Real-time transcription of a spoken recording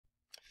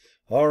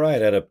All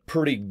right, had a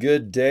pretty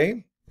good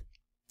day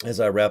as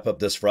I wrap up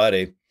this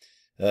Friday,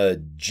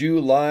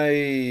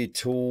 July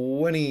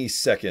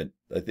 22nd,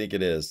 I think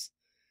it is,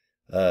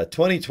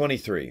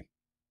 2023.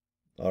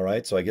 All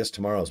right, so I guess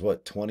tomorrow is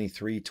what,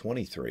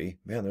 23.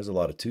 Man, there's a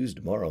lot of twos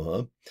tomorrow,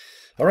 huh?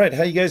 All right,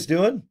 how you guys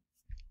doing?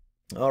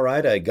 All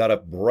right, I got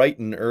up bright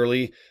and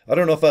early. I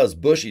don't know if I was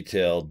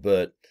bushy-tailed,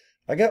 but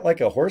I got like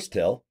a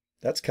horsetail.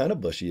 That's kind of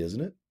bushy,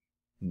 isn't it?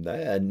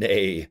 Nah,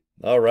 nay.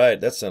 All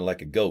right, that sounded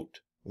like a goat.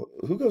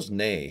 Who goes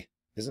neigh?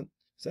 Is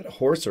that a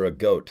horse or a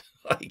goat?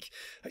 I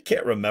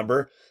can't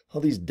remember. All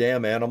these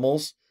damn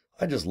animals.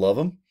 I just love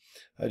them.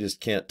 I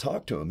just can't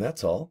talk to them,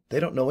 that's all. They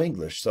don't know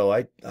English, so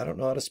I don't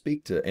know how to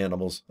speak to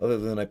animals other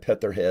than I pet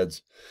their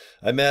heads.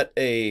 I met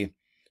a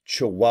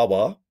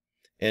Chihuahua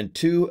and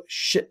two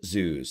Shih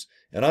Tzus,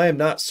 and I am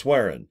not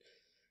swearing.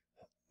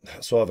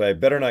 So if I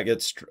better not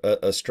get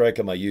a strike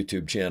on my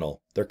YouTube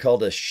channel. They're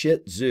called a Shih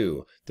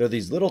Tzu. They're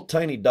these little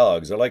tiny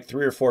dogs. They're like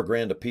 $3 or $4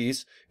 grand a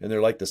piece, and they're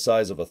like the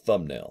size of a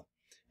thumbnail.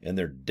 And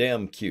they're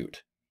damn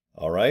cute.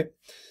 All right.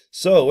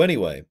 So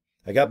anyway,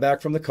 I got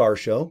back from the car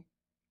show.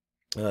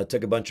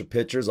 Took a bunch of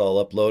pictures.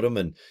 I'll upload them,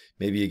 and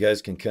maybe you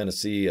guys can kind of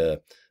see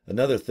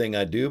another thing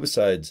I do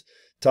besides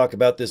talk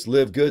about this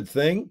live good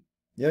thing.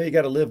 You know, you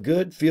got to live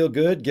good, feel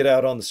good, get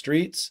out on the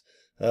streets.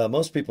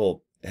 Most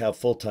people have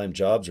full-time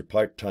jobs or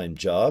part-time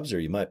jobs, or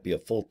you might be a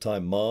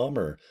full-time mom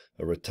or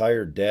a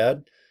retired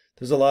dad.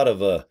 There's a lot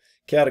of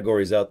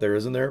categories out there,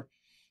 isn't there?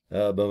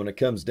 But when it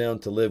comes down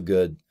to live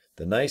good,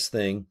 the nice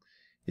thing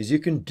is you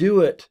can do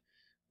it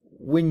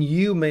when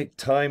you make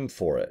time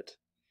for it.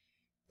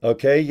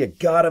 Okay, you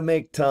gotta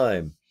make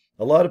time.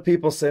 A lot of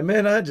people say,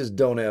 man, I just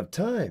don't have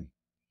time.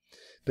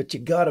 But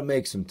you gotta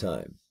make some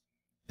time.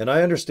 And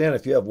I understand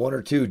if you have one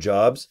or two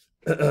jobs,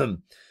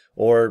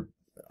 or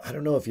I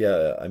don't know if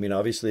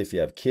obviously if you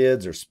have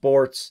kids or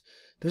sports,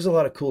 there's a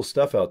lot of cool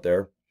stuff out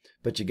there,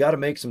 but you got to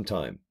make some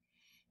time.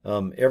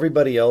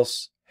 Everybody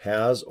else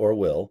has or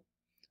will.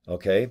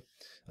 Okay.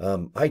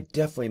 I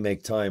definitely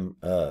make time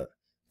for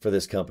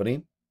this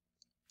company.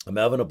 I'm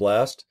having a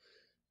blast.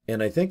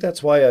 And I think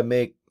that's why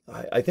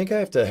I think I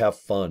have to have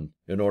fun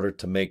in order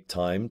to make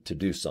time to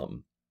do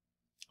something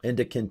and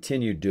to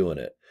continue doing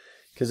it.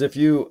 Because if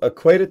you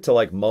equate it to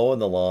like mowing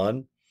the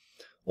lawn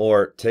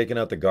or taking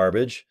out the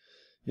garbage,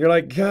 you're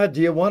like, God,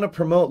 do you want to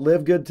promote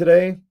Live Good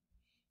today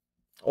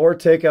or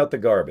take out the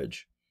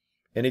garbage?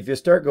 And if you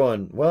start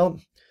going,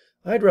 well,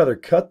 I'd rather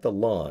cut the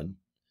lawn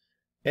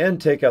and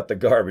take out the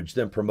garbage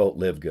than promote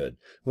Live Good.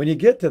 When you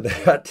get to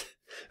that,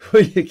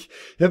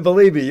 and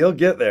believe me, you'll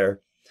get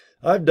there.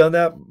 I've done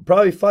that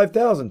probably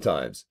 5,000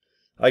 times.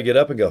 I get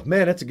up and go,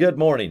 man, it's a good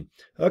morning.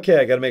 Okay,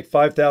 I got to make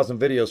 5,000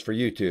 videos for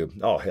YouTube.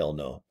 Oh, hell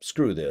no.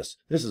 Screw this.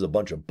 This is a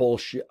bunch of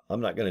bullshit.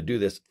 I'm not going to do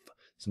this.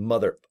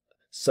 This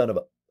son of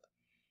a...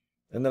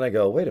 And then I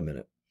go, wait a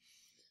minute.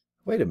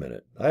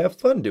 I have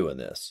fun doing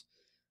this.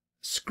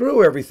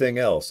 Screw everything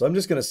else. I'm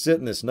just going to sit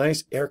in this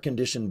nice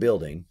air-conditioned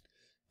building,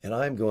 and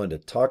I'm going to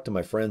talk to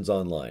my friends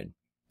online.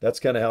 That's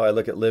kind of how I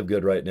look at Live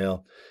Good right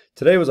now.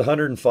 Today was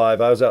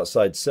 105. I was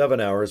outside 7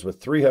 hours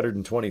with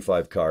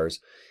 325 cars.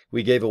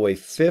 We gave away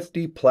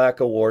 50 plaque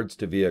awards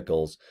to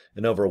vehicles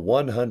and over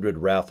 100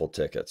 raffle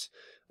tickets.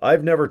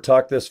 I've never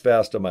talked this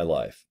fast in my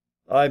life.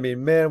 I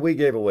mean, man, we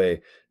gave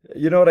away.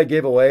 You know what I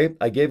gave away?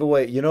 I gave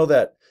away, you know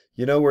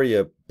where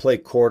you play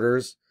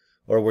quarters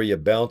or where you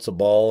bounce a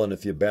ball, and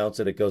if you bounce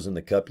it, it goes in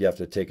the cup, you have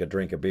to take a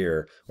drink of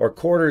beer. Or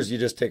quarters, you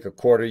just take a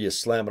quarter, you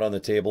slam it on the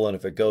table, and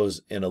if it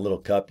goes in a little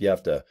cup, you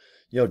have to,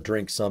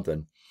 drink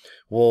something.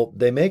 Well,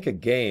 they make a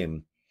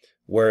game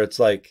where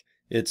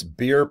it's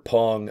beer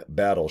pong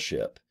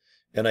battleship.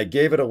 And I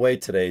gave it away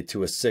today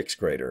to a 6th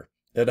grader.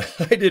 And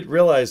I didn't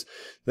realize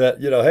that,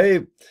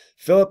 hey,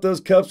 fill up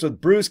those cups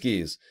with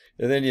brewskis.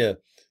 And then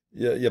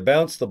you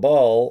bounce the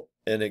ball,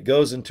 and it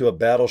goes into a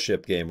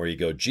battleship game where you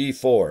go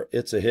G4,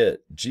 it's a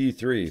hit,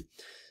 G3.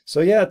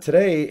 So yeah,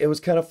 today it was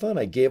kind of fun.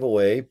 I gave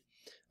away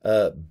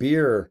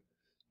beer-oriented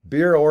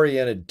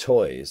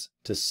toys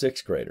to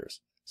 6th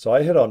graders. So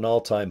I hit an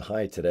all-time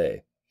high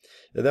today.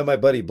 And then my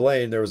buddy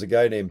Blaine, there was a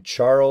guy named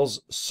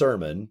Charles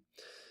Sermon.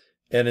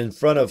 And in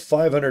front of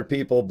 500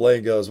 people,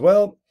 Blaine goes,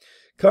 well,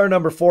 car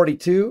number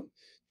 42,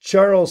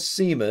 Charles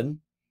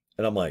Seaman.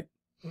 And I'm like,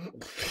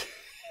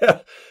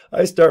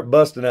 I start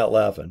busting out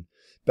laughing.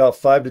 About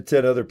 5 to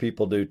 10 other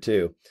people do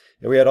too.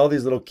 And we had all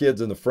these little kids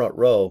in the front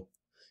row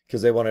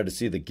because they wanted to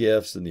see the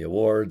gifts and the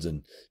awards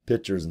and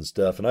pictures and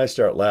stuff. And I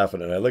start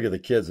laughing, and I look at the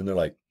kids, and they're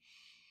like,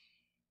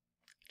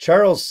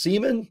 Charles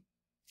Seaman?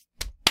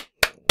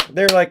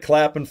 They're like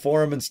clapping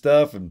for him and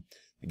stuff. And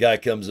the guy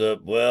comes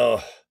up,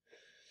 well,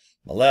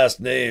 my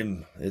last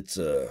name, it's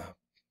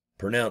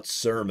pronounced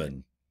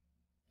Sermon.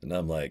 And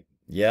I'm like,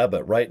 yeah,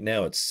 but right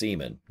now it's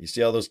Seaman. You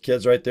see all those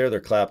kids right there? They're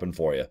clapping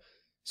for you.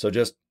 So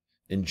just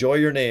enjoy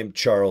your name,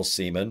 Charles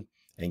Seaman,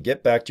 and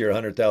get back to your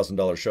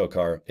 $100,000 show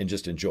car and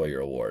just enjoy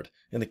your award.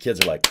 And the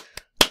kids are like,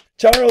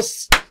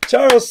 Charles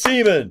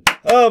Seaman.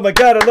 Oh my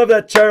God, I love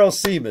that Charles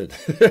Seaman.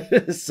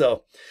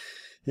 So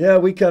yeah,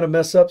 we kind of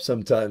mess up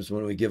sometimes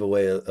when we give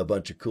away a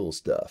bunch of cool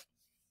stuff.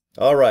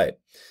 All right.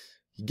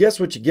 Guess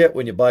what you get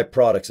when you buy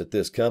products at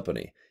this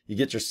company? You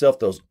get yourself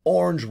those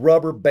orange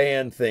rubber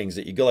band things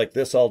that you go like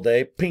this all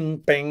day, ping,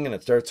 ping, and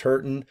it starts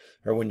hurting.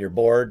 Or when you're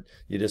bored,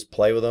 you just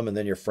play with them, and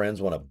then your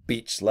friends want to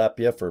beach slap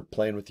you for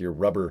playing with your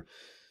rubber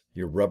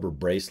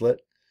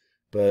bracelet.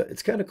 But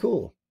it's kind of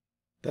cool.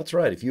 That's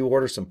right. If you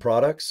order some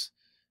products,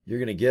 you're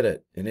going to get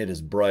it, and it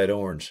is bright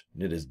orange,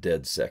 and it is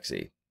dead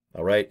sexy.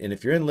 All right. And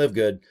if you're in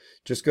LiveGood,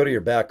 just go to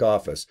your back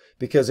office,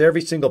 because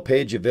every single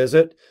page you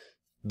visit,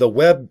 the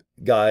web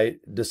guy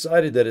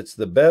decided that it's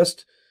the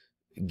best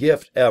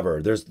gift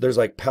ever. There's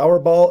like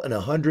Powerball and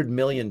 $100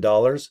 million.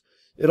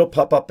 It'll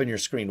pop up in your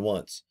screen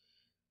once.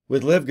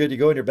 With LiveGood, you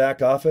go in your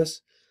back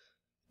office.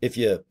 If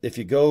you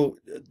go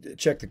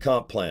check the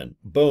comp plan,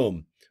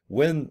 boom,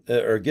 win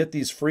or get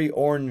these free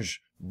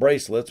orange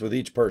bracelets with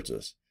each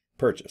purchase.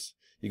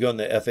 You go in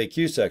the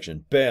FAQ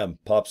section, bam,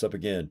 pops up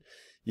again.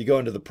 You go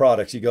into the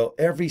products, you go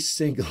every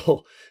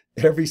single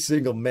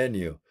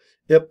menu.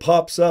 It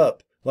pops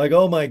up like,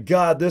 oh my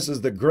God, this is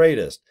the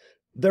greatest.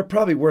 They're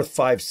probably worth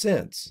 5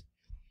 cents.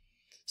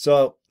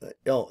 So,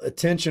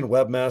 attention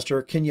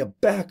webmaster, can you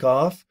back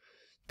off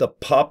the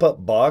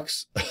pop-up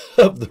box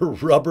of the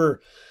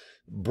rubber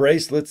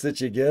bracelets that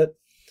you get?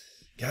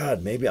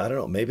 God, maybe, I don't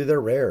know, maybe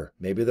they're rare.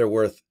 Maybe they're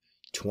worth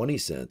 20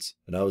 cents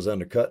and I was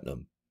undercutting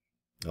them.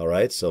 All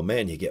right, so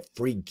man, you get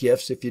free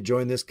gifts if you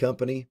join this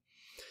company.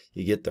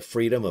 You get the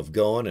freedom of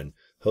going and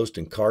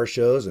hosting car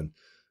shows and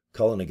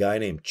calling a guy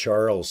named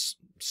Charles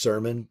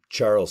Seaman.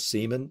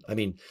 I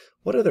mean,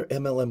 what other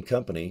MLM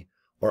company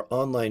or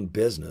online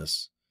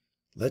business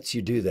lets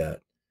you do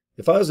that?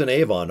 If I was an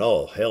Avon,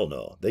 oh, hell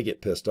no. They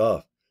get pissed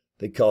off.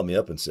 They'd call me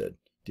up and said,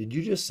 did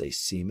you just say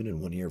semen in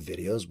one of your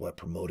videos while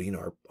promoting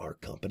our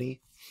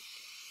company?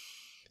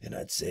 And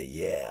I'd say,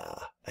 yeah,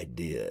 I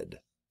did.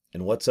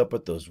 And what's up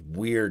with those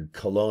weird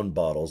cologne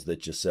bottles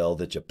that you sell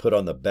that you put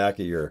on the back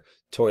of your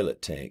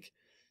toilet tank?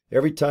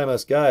 Every time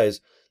us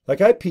guys,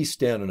 like I pee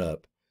standing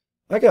up.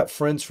 I got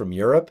friends from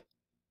Europe.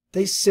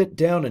 They sit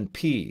down and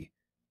pee.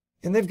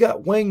 And they've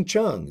got Wang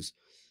Chungs.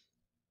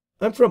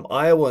 I'm from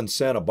Iowa and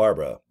Santa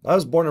Barbara. I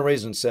was born and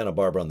raised in Santa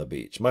Barbara on the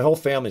beach. My whole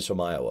family's from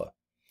Iowa.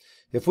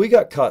 If we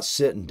got caught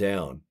sitting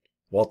down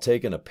while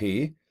taking a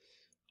pee,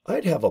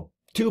 I'd have a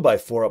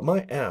 2x4 up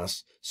my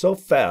ass so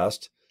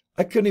fast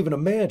I couldn't even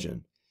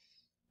imagine.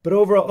 But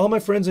overall, all my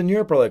friends in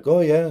Europe are like, oh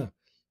yeah,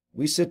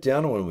 we sit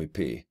down when we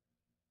pee.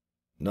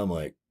 And I'm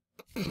like,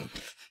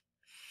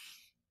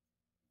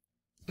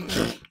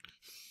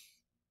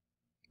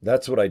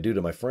 that's what I do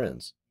to my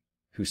friends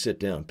who sit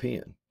down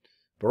peeing.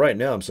 But right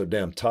now I'm so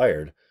damn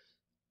tired,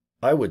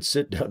 I would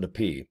sit down to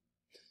pee.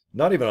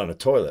 Not even on a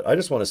toilet. I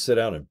just want to sit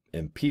down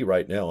and pee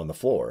right now on the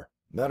floor.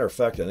 Matter of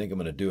fact, I think I'm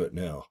going to do it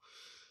now.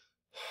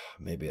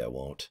 Maybe I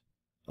won't.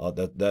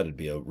 That'd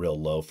be a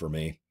real low for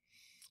me.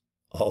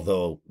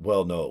 Although,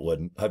 well, no, it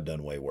wouldn't. I've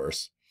done way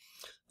worse.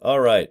 All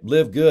right,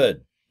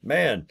 LiveGood.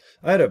 Man,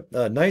 I had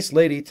a nice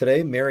lady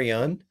today,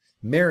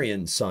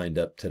 Marion signed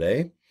up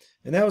today,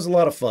 and that was a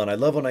lot of fun. I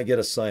love when I get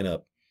a sign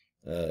up,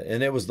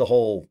 and it was the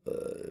whole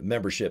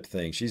membership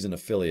thing. She's an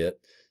affiliate,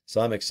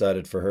 so I'm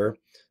excited for her.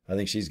 I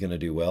think she's going to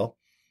do well.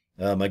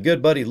 My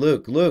good buddy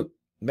Luke. Luke,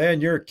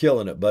 man, you're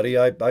killing it, buddy.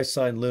 I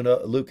signed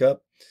Luke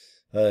up.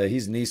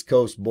 He's an East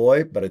Coast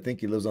boy, but I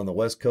think he lives on the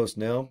West Coast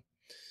now.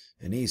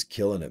 And he's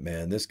killing it,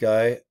 man. This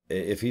guy,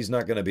 if he's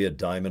not going to be a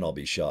diamond, I'll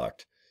be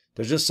shocked.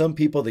 There's just some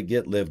people that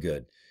get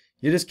LiveGood.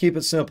 You just keep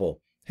it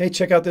simple. Hey,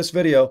 check out this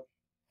video.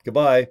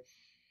 Goodbye.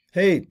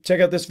 Hey,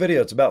 check out this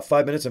video. It's about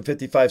 5 minutes and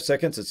 55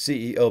 seconds. It's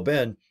CEO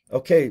Ben.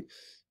 Okay,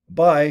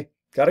 bye.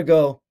 Gotta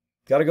go.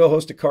 Gotta go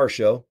host a car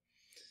show.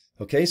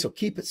 Okay, so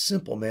keep it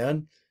simple,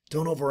 man.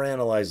 Don't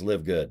overanalyze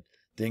LiveGood.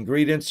 The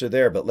ingredients are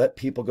there, but let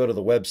people go to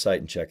the website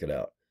and check it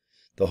out.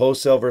 The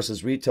wholesale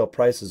versus retail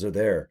prices are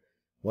there.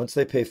 Once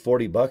they pay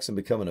 $40 and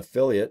become an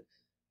affiliate,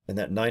 and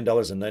that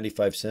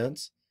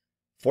 $9.95,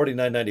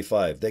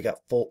 $49.95, they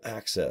got full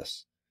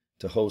access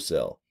to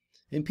wholesale.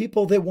 And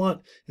people, they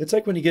want, it's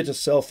like when you get a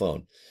cell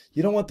phone.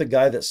 You don't want the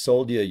guy that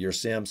sold you your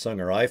Samsung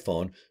or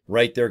iPhone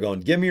right there going,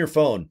 give me your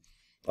phone.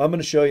 I'm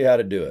going to show you how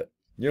to do it.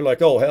 And you're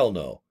like, oh, hell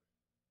no.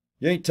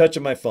 You ain't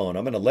touching my phone.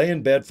 I'm going to lay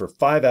in bed for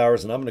 5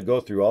 hours and I'm going to go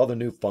through all the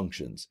new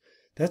functions.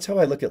 That's how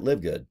I look at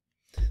LiveGood.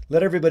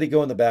 Let everybody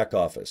go in the back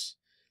office.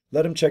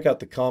 Let them check out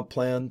the comp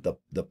plan,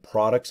 the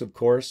products, of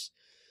course.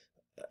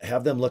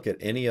 Have them look at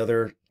any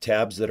other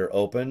tabs that are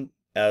open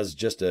as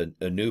just a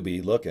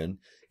newbie looking.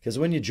 Because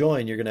when you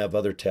join, you're going to have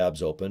other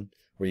tabs open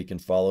where you can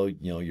follow,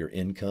 your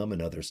income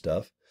and other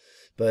stuff.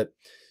 But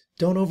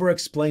don't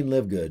over-explain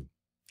LiveGood.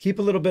 Keep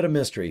a little bit of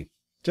mystery.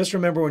 Just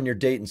remember when you're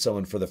dating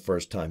someone for the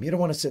first time, you don't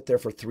want to sit there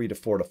for 3 to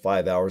 4 to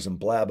 5 hours and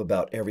blab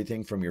about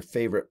everything from your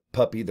favorite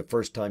puppy the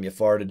first time you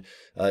farted.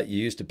 You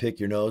used to pick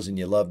your nose and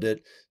you loved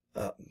it.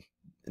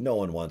 No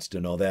one wants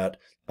to know that.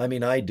 I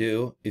mean, I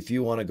do. If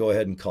you want to go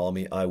ahead and call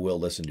me, I will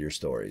listen to your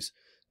stories.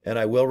 And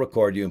I will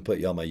record you and put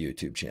you on my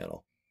YouTube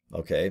channel.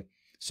 Okay?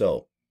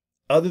 So,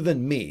 other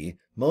than me,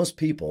 most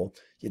people,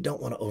 you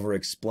don't want to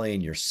over-explain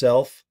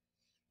yourself.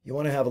 You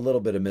want to have a little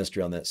bit of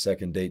mystery on that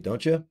second date,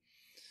 don't you?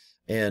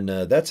 And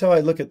that's how I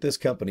look at this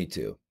company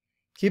too.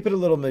 Keep it a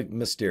little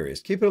mysterious.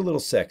 Keep it a little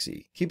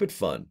sexy. Keep it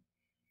fun.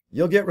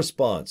 You'll get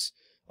response.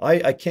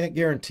 I can't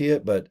guarantee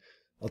it, but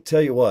I'll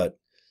tell you what,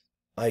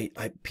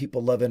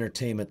 people love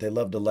entertainment. They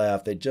love to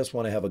laugh. They just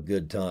want to have a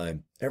good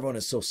time. Everyone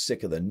is so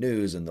sick of the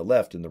news and the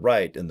left and the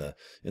right and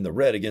the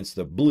red against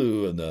the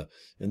blue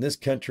and this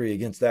country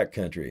against that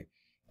country.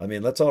 I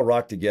mean, let's all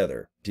rock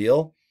together.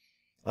 Deal?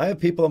 I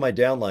have people in my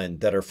downline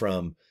that are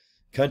from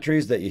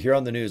countries that you hear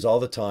on the news all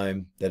the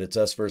time that it's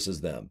us versus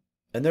them.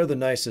 And they're the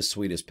nicest,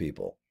 sweetest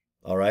people.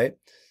 All right?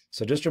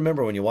 So just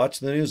remember, when you watch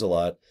the news a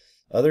lot,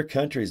 other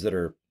countries that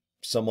are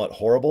somewhat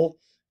horrible,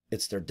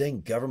 it's their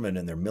dang government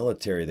and their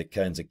military that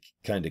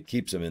kind of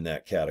keeps them in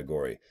that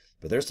category.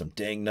 But there's some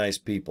dang nice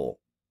people.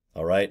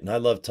 All right? And I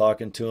love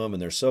talking to them,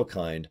 and they're so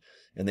kind,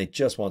 and they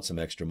just want some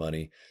extra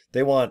money.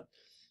 They want,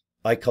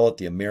 I call it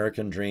the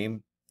American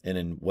dream. And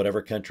in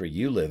whatever country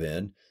you live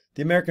in,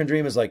 the American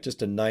dream is like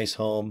just a nice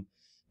home,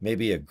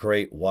 maybe a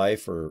great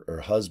wife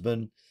or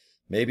husband,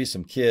 maybe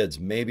some kids,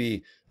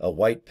 maybe a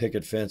white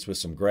picket fence with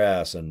some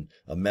grass and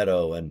a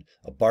meadow and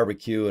a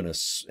barbecue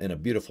and a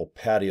beautiful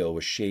patio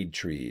with shade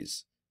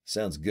trees.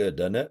 Sounds good,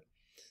 doesn't it?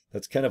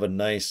 That's kind of a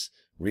nice,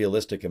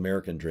 realistic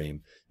American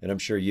dream. And I'm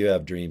sure you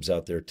have dreams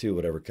out there too,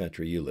 whatever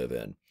country you live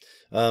in.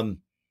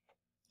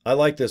 I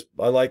like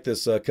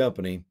this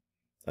company.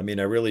 I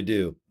mean, I really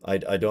do. I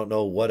don't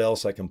know what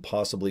else I can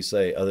possibly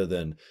say other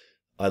than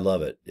I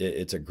love it.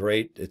 It's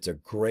a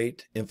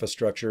great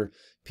infrastructure.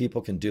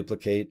 People can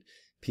duplicate.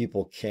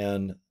 People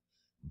can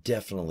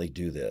definitely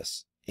do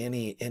this.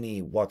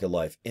 Any walk of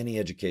life, any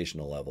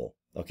educational level.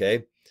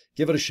 Okay?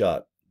 Give it a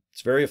shot.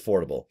 It's very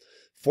affordable.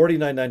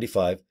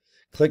 $49.95.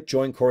 Click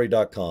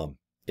joincorey.com.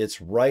 It's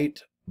right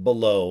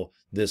below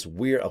this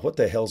weird, what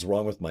the hell's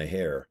wrong with my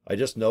hair? I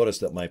just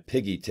noticed that my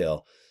piggy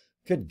tail,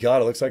 good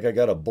God, it looks like I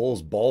got a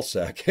bull's ball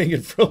sack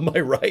hanging from my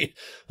right.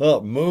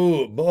 Oh,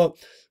 move.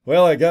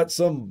 Well, I got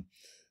some,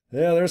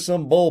 yeah, there's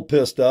some bull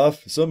pissed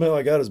off. Somehow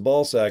I got his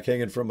ball sack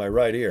hanging from my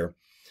right ear.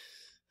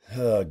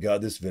 Oh,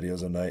 God, this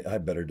video's a night.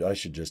 I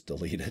should just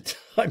delete it.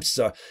 I'm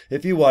sorry.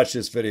 If you watch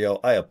this video,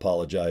 I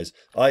apologize.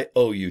 I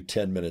owe you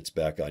 10 minutes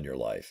back on your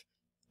life.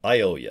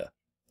 I owe you.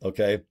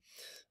 Okay?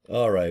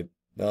 All right.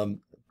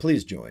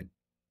 Please join.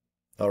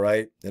 All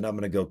right? And I'm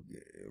going to go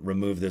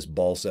remove this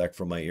ball sack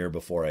from my ear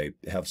before I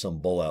have some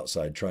bull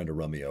outside trying to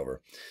run me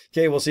over.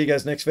 Okay, we'll see you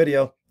guys next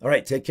video. All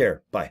right, take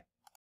care. Bye.